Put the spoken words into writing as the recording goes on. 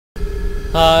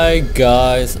Hi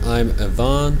guys, I'm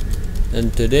Ivan,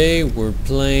 and today we're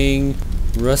playing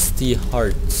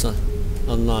RustyHearts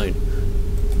online.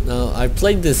 Now, I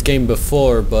played this game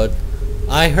before, but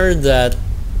I heard that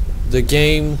the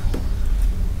game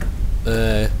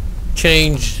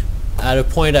changed at a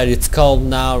point that it's called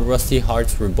now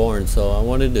RustyHearts Reborn, so I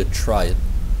wanted to try it.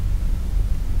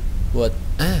 What?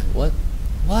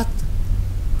 What?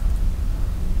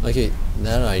 Okay,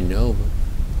 that I know, but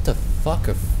what the fuck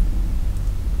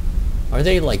are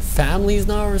they like families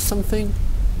now or something?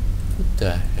 What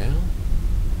the hell?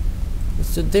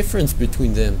 What's the difference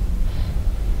between them?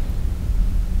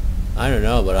 I don't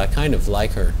know, but I kind of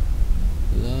like her.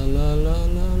 La la la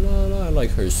la la la. I like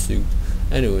her suit.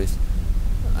 Anyways,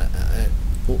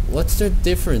 what's the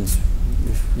difference?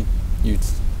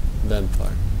 Youth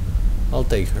vampire. I'll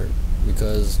take her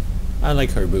because I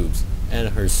like her boobs and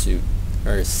her suit,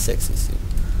 her sexy suit.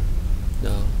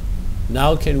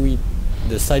 Now can we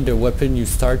decide the weapon you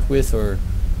start with, or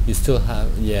you still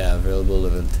have available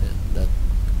level 10? That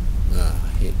I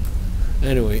hate.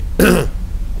 Anyway,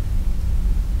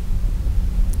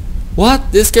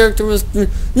 what? This character was you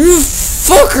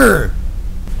fucker.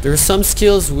 There's some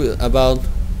skills about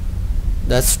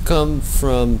that's come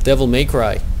from Devil May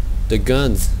Cry. The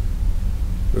guns,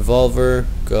 revolver,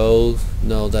 gold.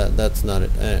 No, that's not it.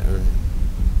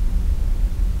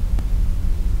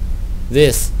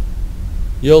 This.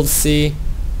 You'll see.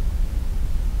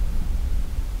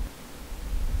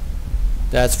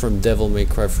 That's from Devil May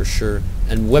Cry for sure.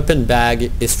 And weapon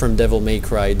bag is from Devil May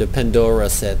Cry, the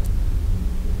Pandora set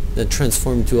that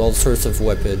transformed to all sorts of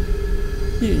weapon.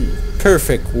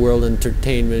 Perfect world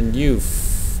entertainment. You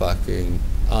fucking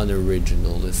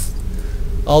unoriginalist.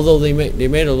 Although they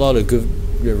made a lot of good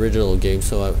original games,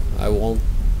 so I won't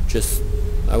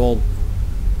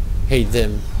hate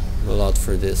them a lot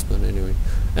for this. But anyway,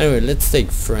 let's take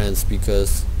Frantz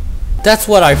because that's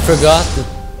what I forgot.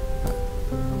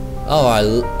 Oh,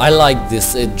 I like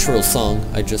this intro song.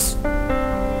 I just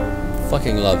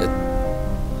fucking love it.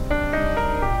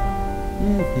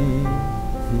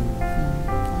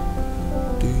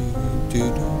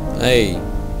 Hey,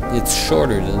 it's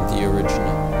shorter than the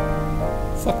original.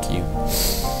 Fuck you.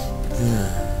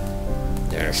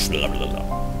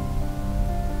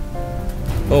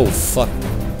 Oh fuck.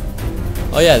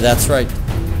 Oh yeah, that's right.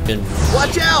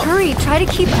 Watch out! Hurry, try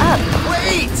to keep up.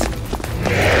 Wait!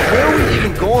 Where are we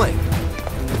even going?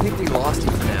 I think we lost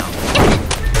him for now.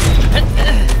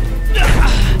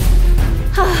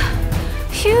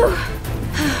 Phew.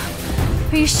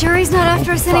 Are you sure he's not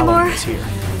after us anymore?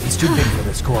 He's too big for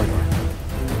this corridor.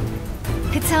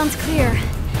 It sounds clear.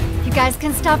 You guys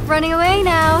can stop running away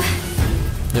now.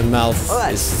 The mouth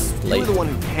is late. You were the one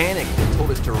who panicked and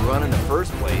told us to run in the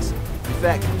first place. In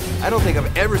fact, I don't think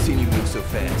I've ever seen you move so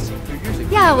fast. You're usually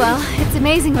Yeah, well, it's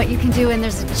amazing what you can do when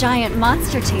there's a giant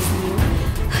monster chasing you.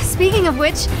 Speaking of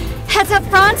which, heads up,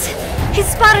 Frantz. He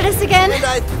spotted us again. And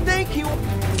I thank you.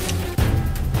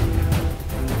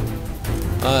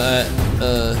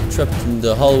 Trapped in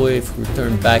the hallway. If we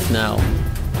turn back now.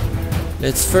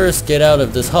 Let's first get out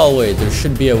of this hallway. There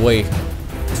should be a way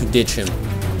to ditch him.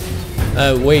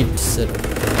 Wait.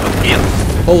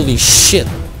 Holy shit.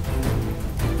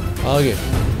 Okay.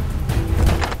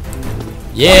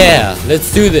 Yeah,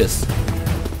 let's do this.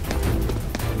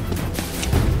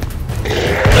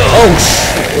 Oh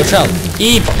shit, watch out.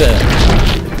 Eep.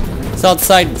 It's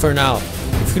outside for now.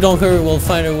 If we don't hurry, we'll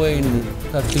find a way and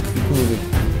have to keep moving.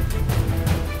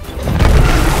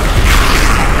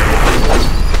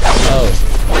 Oh,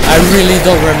 I really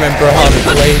don't remember how to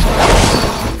play.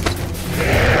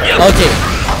 Okay.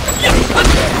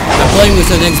 I'm playing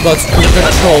with an Xbox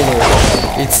controller.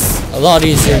 It's a lot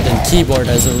easier than keyboard,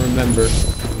 as I remember.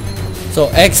 So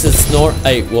X is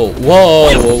hey, whoa,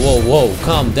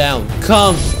 calm down.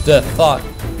 Calm the fuck.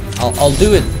 I'll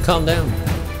do it. Calm down.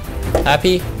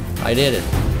 Happy? I did it.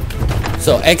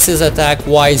 So X is attack,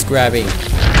 Y is grabbing.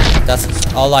 That's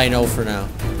all I know for now.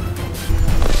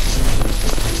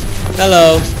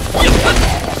 Hello.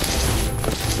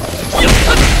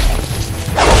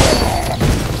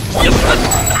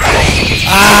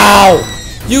 Ow!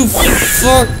 You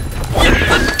fuck!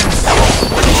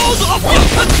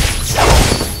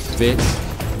 Bitch.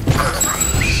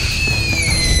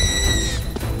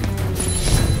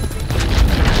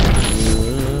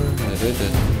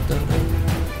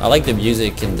 I like the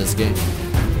music in this game.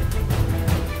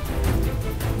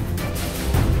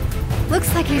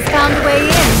 Looks like he's found a way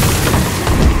in.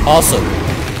 Awesome.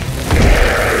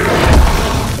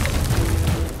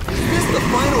 Is this the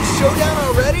final showdown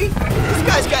already? This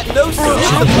guy's got no sense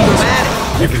of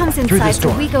dramatic. He comes inside, so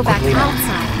we go back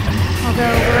outside.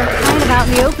 Although we're kind of out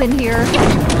in the open here.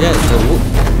 Yeah,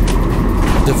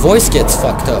 the voice gets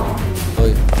fucked up. Oh,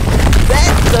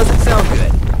 That doesn't sound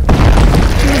good.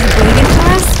 He was waiting for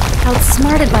us,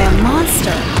 outsmarted by a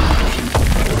monster.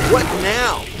 What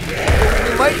now?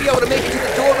 We might be able to make it to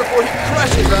the door before he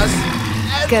crushes us.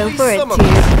 At Go least for it, some of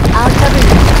Tears. us. I'll cover you.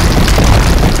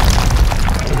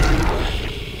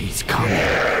 He's coming.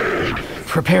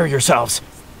 Prepare yourselves.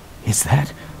 Is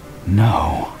that?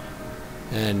 No.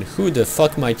 and who the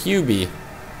fuck might you be?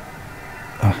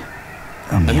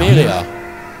 Amelia?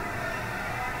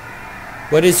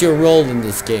 What is your role in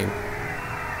this game?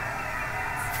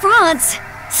 Frantz!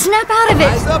 Snap out of it!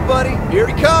 Eyes up, buddy. Here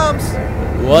he comes.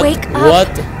 What? Wake up!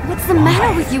 What? What's the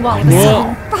matter with you all of a What?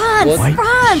 sudden? Frantz! What?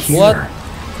 Frantz! What?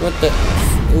 What the?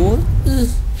 What?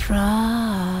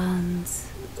 Frantz.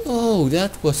 Oh,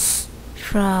 that was.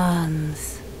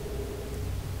 Frantz.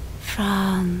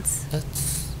 Frantz. That's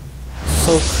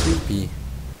so creepy.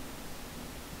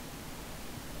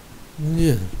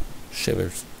 Yeah,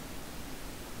 shivers.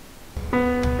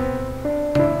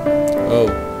 Oh.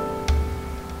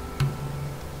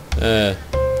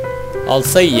 I'll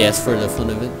say yes for the fun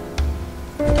of it.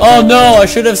 Oh no, I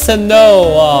should have said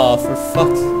no. Oh, for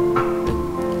fuck's sake.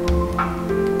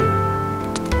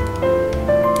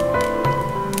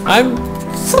 I'm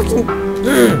fucking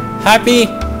happy.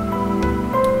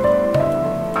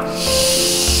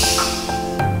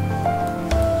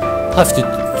 Have to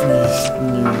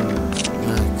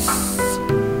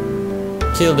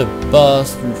kill the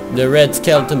boss, the red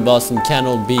skeleton boss in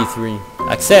Channel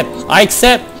B3. Accept. I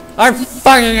accept. I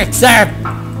fucking accept.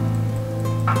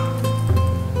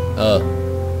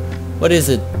 What is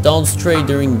it? Don't stray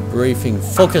during briefing.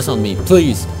 Focus on me,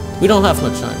 please. We don't have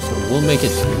much time, so we'll make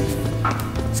it.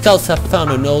 Scouts have found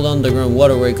an old underground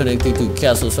waterway connected to the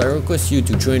castle, so I request you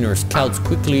to join our scouts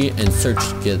quickly and search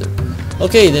together.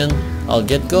 Okay then, I'll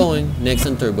get going. Next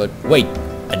enter, but wait,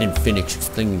 I didn't finish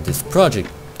explaining this project.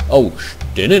 Oh,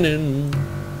 didn't.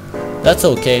 That's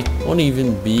okay. Won't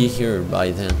even be here by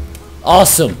then.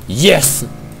 Awesome. Yes.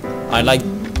 I like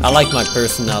my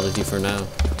personality for now.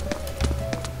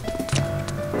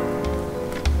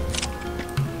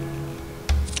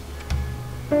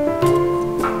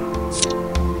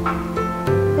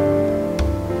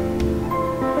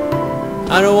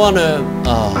 I don't wanna.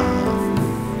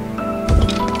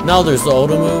 Now there's the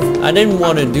auto move. I didn't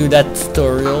want to do that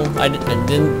tutorial.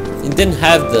 It didn't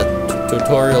have the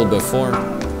tutorial before.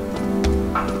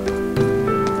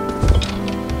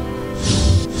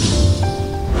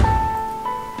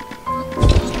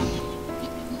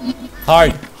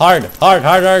 Hard.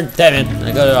 Damn it!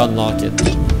 I gotta unlock it.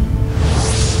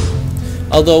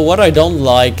 Although what I don't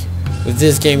like with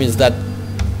this game is that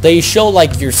they show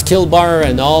like your skill bar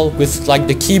and all with like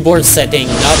the keyboard setting,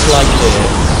 not like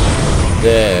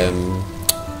the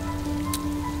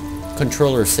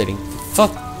controller setting.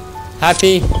 Fuck.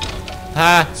 Happy.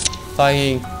 Ha.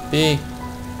 Fucking B.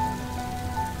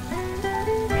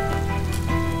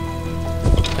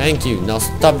 Thank you. Now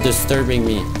stop disturbing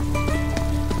me.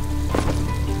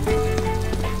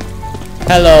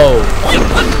 Hello.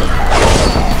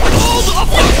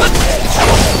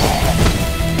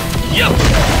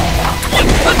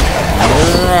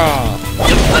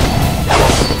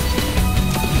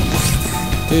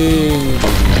 Dude.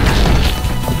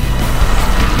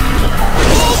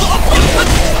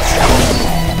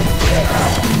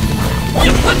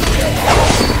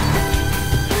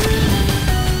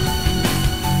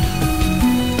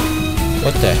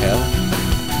 What the hell?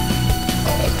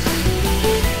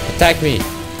 Attack me.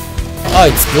 Oh,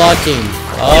 it's blocking.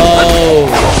 Oh.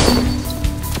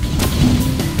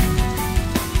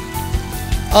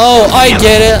 Oh, I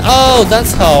get it. Oh,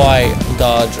 that's how I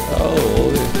dodge. Oh.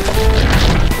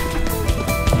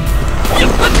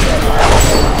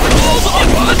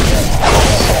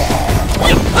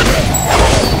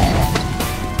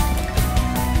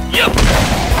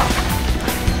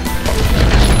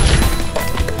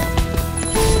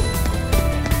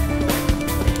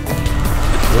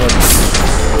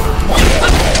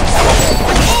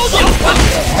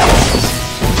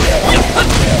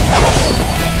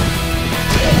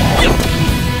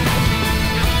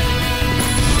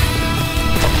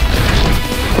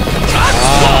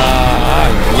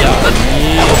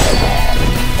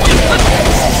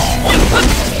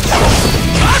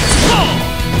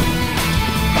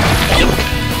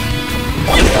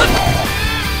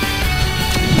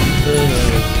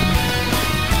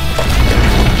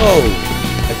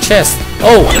 Oh, a chest.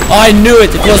 Oh, I knew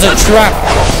it. It was a trap.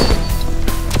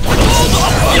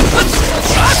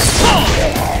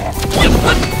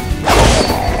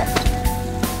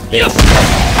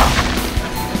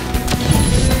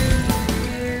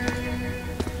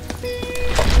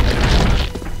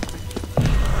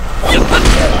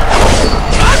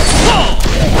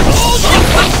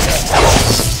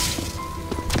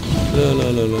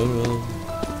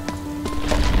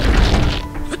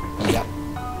 Yeah.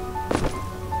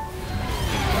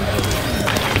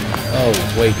 Oh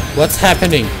wait, what's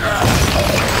happening?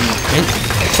 I'm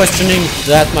questioning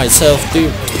that myself too.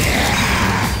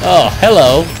 Oh,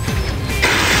 hello.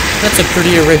 That's a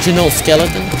pretty original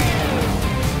skeleton.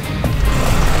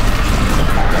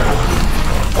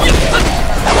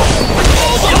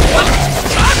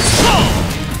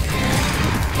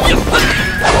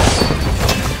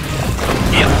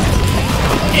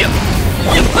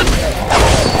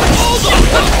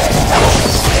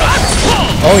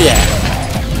 Oh yeah.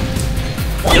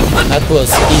 That was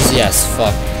easy as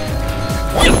fuck.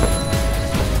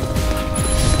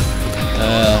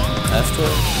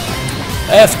 F12.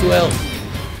 F12.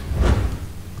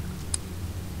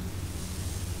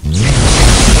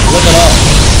 Look it up.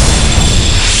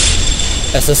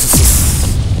 SSS.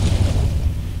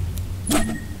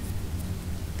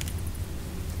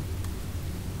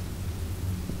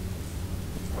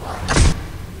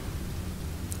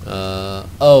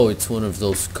 Oh, it's one of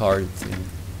those card things.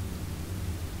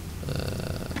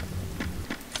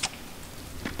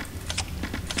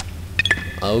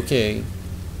 Okay.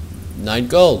 9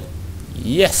 gold.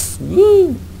 Yes.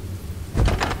 Woo.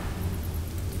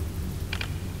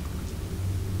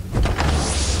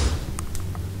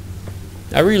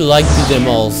 I really like the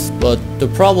demos, but the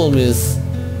problem is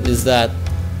that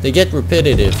they get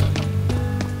repetitive.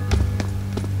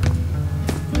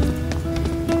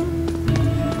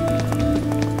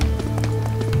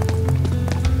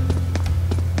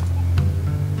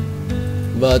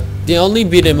 But the only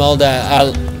beat 'em all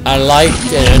that I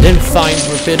liked and I didn't find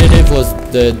repetitive was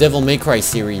the Devil May Cry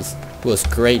series. It was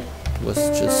great. It was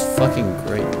just fucking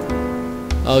great.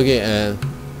 Okay,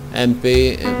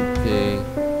 MP.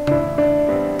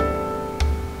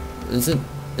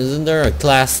 Isn't there a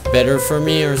class better for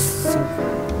me or something?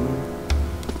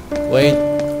 Wait.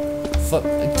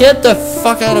 Get the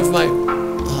fuck out of my...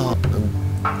 Oh,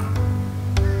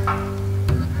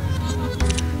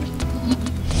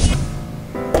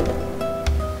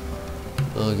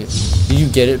 okay. Did you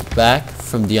get it back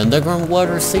from the underground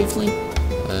water safely?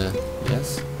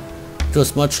 Yes. It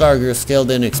was much larger scale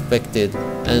than expected,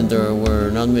 and there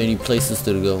were not many places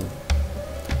to go.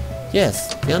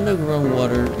 Yes, the underground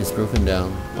water is broken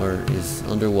down, or is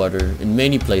underwater in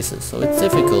many places, so it's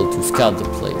difficult to scout the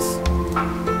place.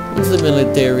 Once the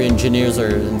military engineers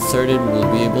are inserted,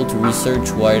 we'll be able to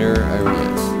research wider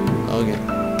areas. Okay.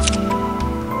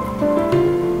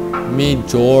 Me,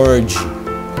 George.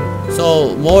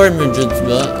 So, more images,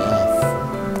 but...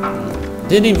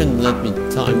 didn't even let me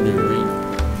time to read.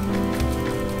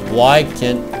 Why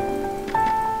can't...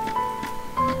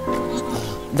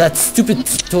 that stupid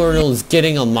tutorial is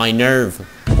getting on my nerve.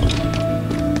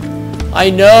 I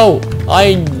know!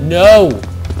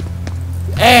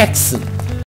 X!